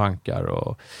 vad jag har för tankar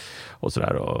och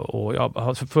sådär. Och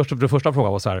jag, det första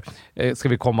frågan var så här, ska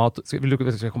vi komma,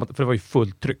 för det var ju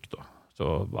fullt tryck då.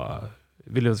 Så bara,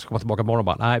 vill du komma tillbaka imorgon och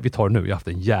bara, nej vi tar det nu, jag har haft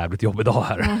en jävligt jobbig dag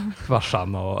här.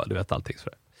 Farsan och du vet allting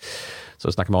sådär.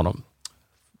 Så snackar med honom.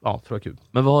 Ja, tror jag kul.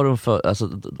 Men vad har de för, alltså,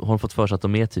 har de fått för sig att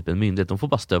de är typ en myndighet? De får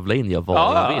bara stövla in vad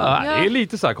de vill. Ja, det är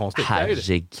lite så här konstigt.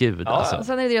 Herregud, alltså. Och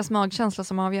sen är det deras magkänsla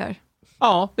som avgör.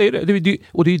 Ja, det är det.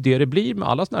 Och det är ju det blir med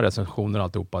alla såna här recensioner och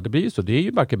alltihopa. Det blir ju så. Det är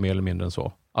ju varken mer eller mindre än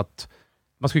så. Att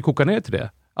man ska ju koka ner till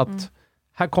det. Att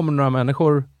här kommer några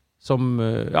människor som,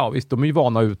 ja visst, de är ju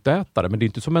vana utätare, men det är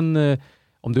inte som en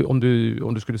om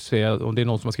du skulle säga, om det är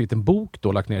någon som har skrivit en bok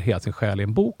då, lagt ner hela sin själ i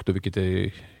en bok då, vilket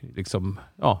är liksom,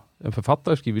 en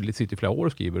författare sitter i flera år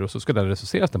och skriver, och så ska den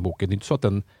recenseras, den boken. Det är inte så att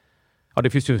den,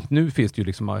 nu finns det ju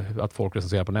liksom att folk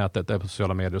recenserar på nätet, på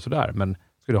sociala medier och sådär, men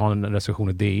ska du ha en recension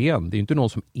i DN, det är inte någon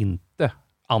som inte,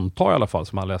 antar i alla fall,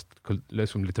 som har läst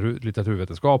liksom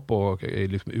litteraturvetenskap och är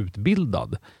liksom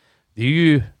utbildad. Det är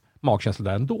ju magkänsla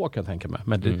där ändå, kan jag tänka mig.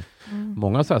 Men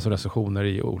många så här som recensioner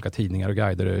i olika tidningar och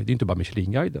guider, det är inte bara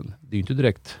Michelin-guiden. Det är inte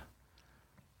direkt,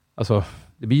 alltså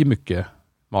det blir ju mycket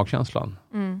magkänslan.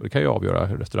 Och det kan ju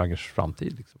avgöra restaurangers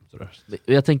framtid. Liksom, sådär.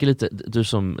 Jag tänker lite, du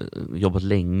som jobbat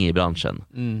länge i branschen.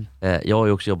 Jag har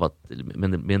ju också jobbat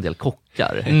med en del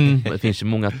kockar. Det finns ju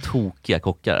många tokiga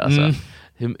kockar. Alltså.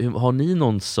 Har ni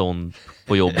någon sån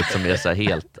på jobbet som är så här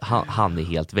helt, han är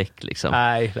helt väck liksom?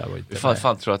 Nej, det var inte.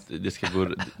 Fan tror att det ska gå,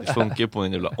 det funkar på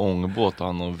en jävla ångbåt att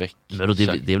ha någon väck. Men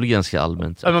det är väl ganska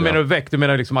allmänt. Men menar du väck? Du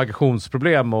menar liksom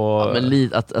aggressionsproblem och... Ja,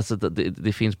 men alltså,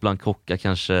 det finns bland kockar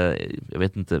kanske, jag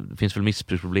vet inte, det finns väl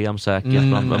missbruksproblem säkert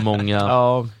bland många.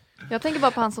 Ja. Jag tänker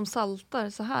bara på han som saltar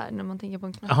så här när man tänker på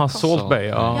en knapp. Aha, Salt Bay,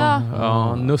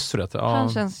 ja. Nusret. Ja. Han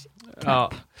känns...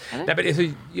 Ja. Nej, men det är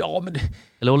så, men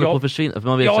eller håller på att försvinna, för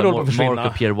man vet Mark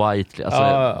och Pierre Whiteley, alltså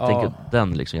jag tänker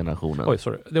den liksom generationen. Oj,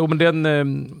 sorry. Jo, men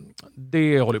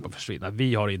det håller på att försvinna.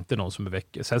 Vi har inte någon som är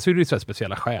väck. Sen så är det ju så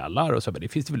speciella själar och så, men det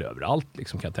finns det väl överallt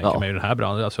liksom, kan jag tänka mig i den här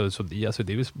branschen. Alltså, det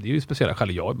är ju speciella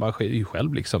själar. Man är ju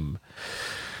själv liksom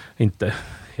inte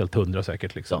helt 100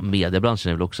 säkert liksom. Ja, mediebranschen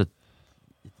är väl också ett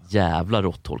jävla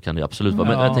råtthål, kan det absolut vara.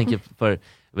 Men jag tänker för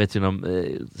vet ju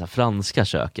franska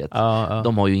köket.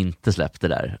 De har ju inte släppt det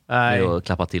där. Med att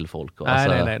klappa till folk. Och,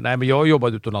 nej, men jag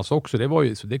jobbade utomlands också.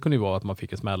 Så det kunde ju vara att man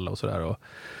fick en smäll och sådär. Och,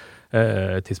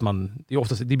 tills man,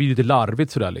 det blir lite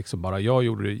larvigt sådär liksom. Bara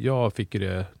jag fick ju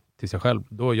det tills jag själv.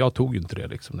 Jag tog ju inte det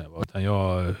liksom när jag var. Utan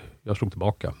jag slog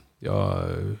tillbaka.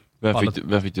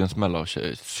 Vem fick du en smäll av?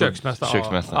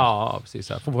 Köksmästaren? Ja,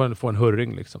 precis. Få en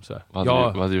hurring liksom. Så vad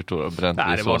hade du gjort då? Bränt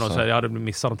nej, det var någon, jag hade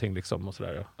missat någonting liksom. Och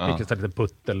sådär. Jag fick en liten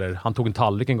putt, eller han tog en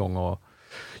tallrik en gång och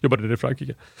jobbade i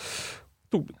Frankrike.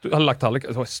 Han hade lagt tallrik,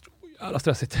 det var jävla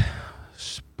stressigt.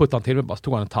 Puttade han till mig, bara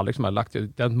tog han en tallrik som jag hade lagt,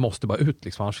 den måste bara ut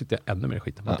liksom, annars sitter jag ännu mer i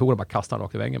skiten. Man tog den bara, kastade den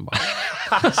rakt i väggen bara.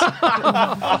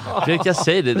 Jag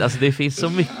säger det, alltså det finns så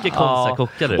mycket konstiga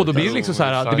kockar. Och då blir det liksom så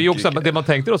här, det blir också det man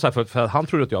tänkte då så här, för han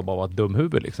trodde att jag bara var ett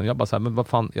dumhuvud liksom. Jag bara så här, men vad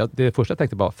fan, det första jag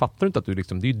tänkte bara, fattar du inte att du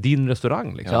liksom, det är ju din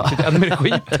restaurang liksom. Du sitter ännu mer i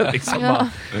skiten liksom.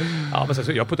 Men sen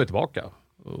så jag puttade tillbaka.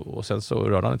 Och sen så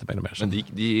rörde han inte mig mer. Men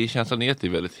det känslan är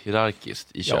väldigt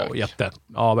hierarkiskt i kök.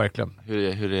 Ja, verkligen.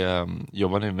 Hur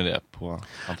jobbar ni med det på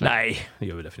hantverk? Nej, det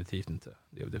gör vi definitivt inte.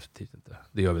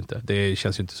 Det gör vi inte. Det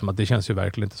känns ju inte som att det känns ju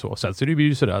verkligen inte så. Sen så det blir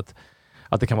ju sådär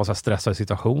att det kan vara så här stressade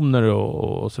situationer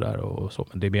och sådär och så.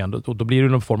 Men det blir ändå, och då blir det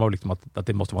någon form av liksom att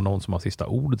det måste vara någon som har sista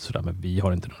ordet sådär, men vi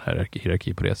har inte någon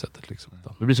hierarki på det sättet liksom.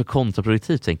 Det blir så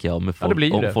kontraproduktivt tänker jag med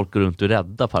folk, om folk går runt och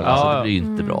rädda på alla, så det blir ju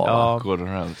inte bra.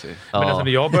 Men alltså,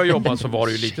 när jag började jobba så var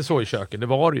det ju lite så i köken. Det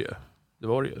var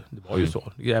ju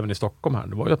så. Även i Stockholm här.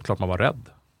 Det var ju klart man var rädd.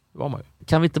 Det var man ju.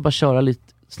 Kan vi inte bara köra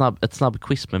ett snabb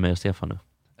quiz med mig och Stefan nu?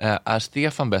 Är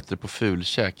Stefan bättre på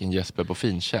fulkäk än Jesper på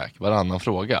finkäk? Varannan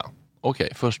fråga.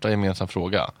 Okej, första gemensam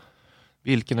fråga.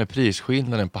 Vilken är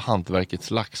prisskillnaden på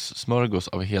hantverkets laxsmörgås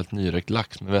av helt nyrökt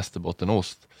lax med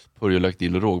västerbottenost, purjolök,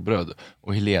 dill och rågbröd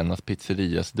och Helenas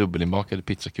pizzerias dubbelinbakade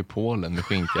pizzakupolen med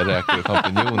skinka, räkor och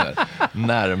champinjoner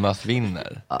närmast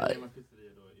vinner?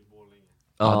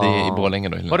 Ja, det är i Borlänge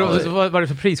då. Vad är det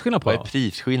för prisskillnad på? Vad är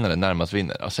prisskillnaden närmast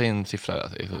vinner? Ja, säg en siffra.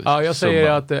 Ja, jag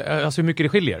säger att, alltså hur mycket det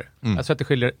skiljer. Jag säger att det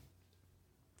skiljer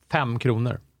 5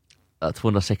 kronor.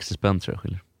 260 spänn tror jag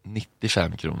skiljer.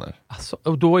 95 kronor. Alltså,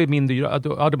 och då är min dyra.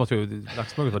 Det måste ju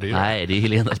laxsmörgås vara dyrare. Nej, det är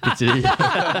Helenas pizzeria.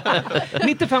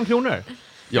 95 kronor?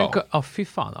 Ja. Fy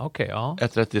fan, okej. Ja.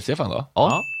 Ett rätt till Stefan då?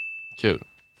 Ja. Kul.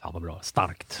 Fan vad bra,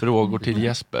 starkt. Frågor till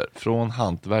Jesper från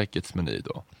hantverkets meny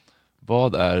då.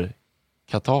 Vad är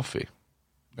katafi?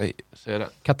 Nej, säger det.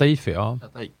 Kataifi, ja.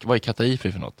 Vad är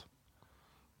kataifi för något?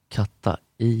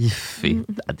 Kataifi?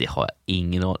 Det har jag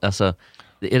ingen aning. Alltså,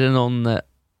 är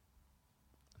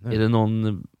det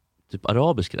någon typ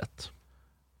arabisk rätt?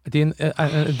 Det är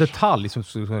en detalj som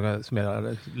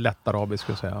är lätt arabisk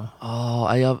skulle jag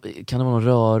säga. Kan det vara någon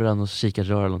röra, någon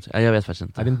kikarröra eller någonting? Jag vet faktiskt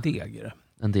inte. Är det en deg är det?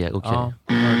 En deg, okej.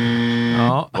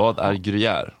 Ja. Vad är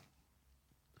gruyère?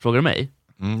 Frågar du mig?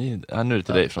 Nu är det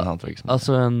till dig från hantverket.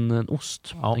 Alltså en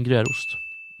ost, en gruyèreost.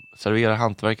 Serverar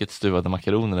hantverket stuvade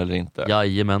makaroner eller inte?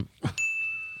 Jajamän.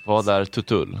 Vad är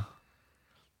tutul?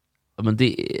 Ja, men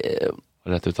det är...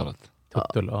 Rätt uttalat.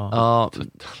 Tutul, ja.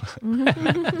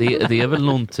 Det är väl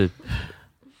någon typ...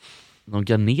 Någon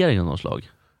garnering av något slag.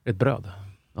 Ett bröd.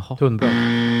 Tunnbröd.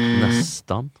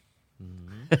 Nästan.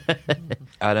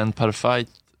 Är en parfait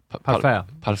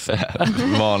parfait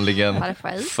vanligen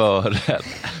förrätt,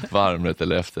 varmrätt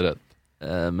eller efterrätt?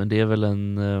 Men det är väl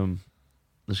en...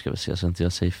 nu ska vi se så inte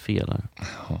jag säger fel här.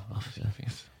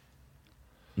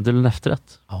 Det är en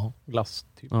efterrätt. Ja, glass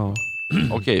typ. Ja.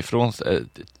 Okej,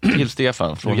 till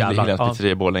Stefan från Lillens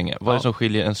pizzeria i Borlänge. Vad är det som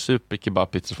skiljer en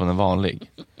superkebabpizza från en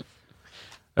vanlig?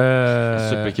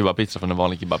 Superkebabpizza från en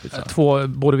vanlig kebabpizza. 2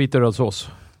 både vit och röd sås.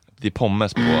 Det är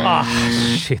pommes på.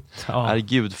 Shit. Är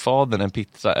Gudfadern en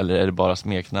pizza eller är det bara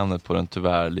smeknamnet på den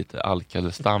tyvärr lite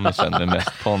alkade stammisen med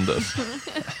mest pondus?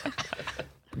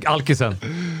 Alkisen.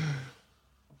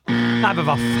 Nej men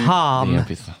vad fan. Det är en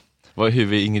pizza. Vad är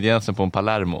huvudingrediensen på en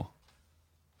Palermo?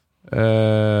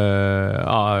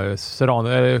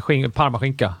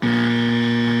 Parmaskinka.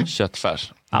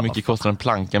 Köttfärs. Hur mycket kostar en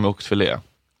planka med oxfilé?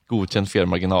 Godkänd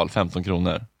felmarginal, 15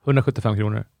 kronor. 175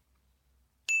 kronor.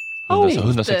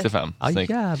 165.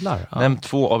 Jävlar. Nämn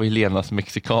 2 av Helenas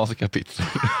mexikanska pizzor.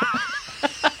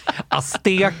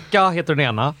 Azteca heter den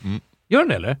ena. Gör den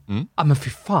det, eller? Men fy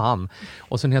fan.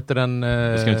 Och sen heter den...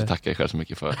 Det ska du inte tacka dig själv så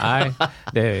mycket för. Nej,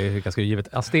 det är ganska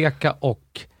givet. Azteca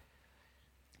och...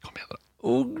 Kom igen då.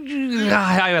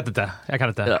 Jag vet inte. Jag kan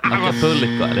inte.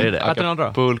 Acapulco, eller är det?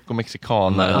 Acapulco,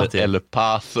 mexicana eller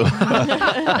Paso.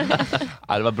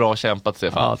 Det var bra kämpat,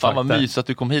 Stefan. Ja, fan vad mysigt att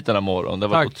du kom hit den här morgonen. Det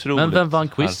var otroligt. Men vem vann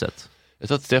quizet? Jag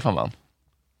tror att Stefan vann.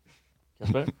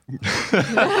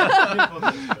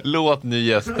 Låt ny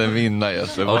gästen vinna,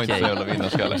 Jesper. Var inte så jävla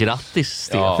vinnarskalle. Grattis,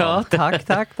 Stefan. Ja,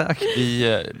 tack.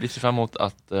 Vi ser fram emot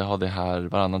att ha det här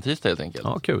varannan tisdag helt enkelt.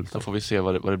 Ja, kul. Så får vi se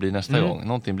vad det blir nästa gång.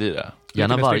 Någonting blir det.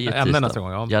 Gärna varje tisdag. Nästa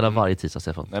gång, ja. Gärna varje tisdag,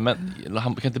 Stefan. Nej, men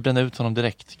han kan inte bränna ut honom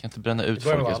direkt. Kan inte bränna ut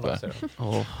folk, Jesper.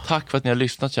 Tack för att ni har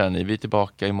lyssnat, kära ni. Vi är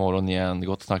tillbaka imorgon igen.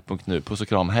 Gottsnack.nu. Puss och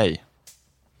kram, hej.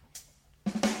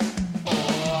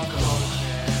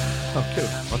 Kul.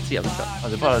 Vad trevligt.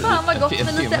 Fan vad gott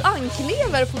med lite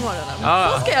anklever på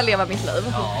morgonen. Så ska jag leva mitt liv.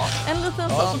 En liten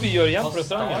sån. Som vi gör igen på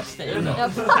restaurangen.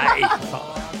 Nej.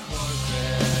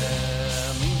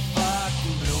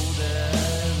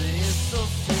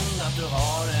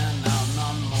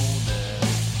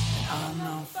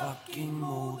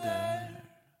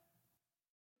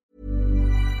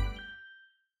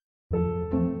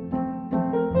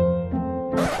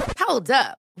 Hold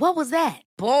up. What was that?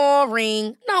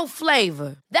 Boring. No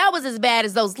flavor. That was as bad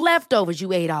as those leftovers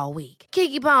you ate all week.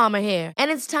 Keke Palmer here,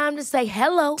 and it's time to say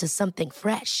hello to something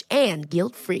fresh and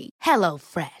guilt-free. Hello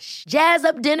Fresh. Jazz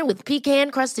up dinner with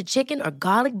pecan-crusted chicken or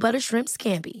garlic butter shrimp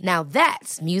scampi. Now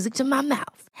that's music to my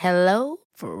mouth. Hello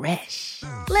Fresh.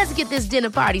 Let's get this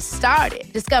dinner party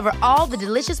started. Discover all the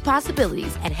delicious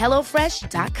possibilities at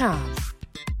hellofresh.com.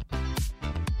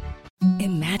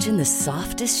 Imagine the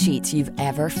softest sheets you've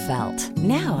ever felt.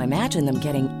 Now imagine them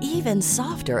getting even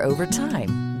softer over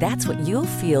time. That's what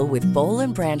you'll feel with Boll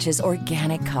 & Branch's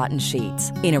organic cotton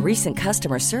sheets. In a recent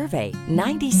customer survey,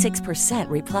 96%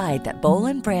 replied that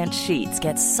Boll & Branch sheets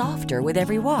get softer with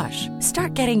every wash.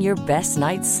 Start getting your best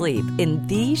night's sleep in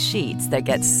these sheets that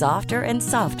get softer and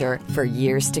softer for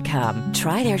years to come.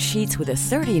 Try their sheets with a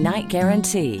 30-night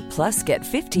guarantee. Plus, get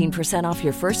 15% off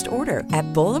your first order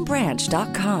at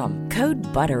bollandbranch.com. Code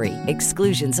BUTTERY.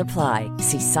 Exclusions apply.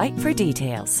 See site for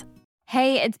details.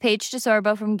 Hey, it's Paige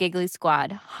DeSorbo from Giggly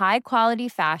Squad. High quality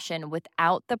fashion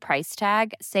without the price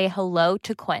tag. Say hello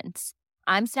to Quince.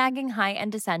 I'm snagging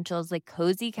high-end essentials like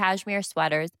cozy cashmere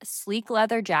sweaters, sleek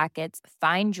leather jackets,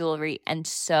 fine jewelry, and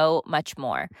so much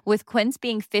more. With Quince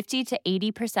being 50 to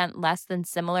 80% less than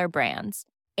similar brands.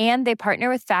 And they partner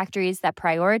with factories that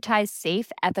prioritize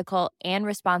safe, ethical, and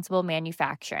responsible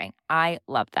manufacturing. I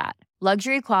love that.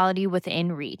 Luxury quality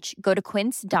within reach. Go to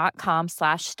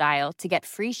quince.com/style to get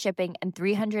free shipping and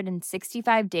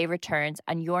 365-day returns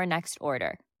on your next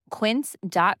order.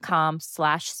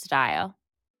 Quince.com/style.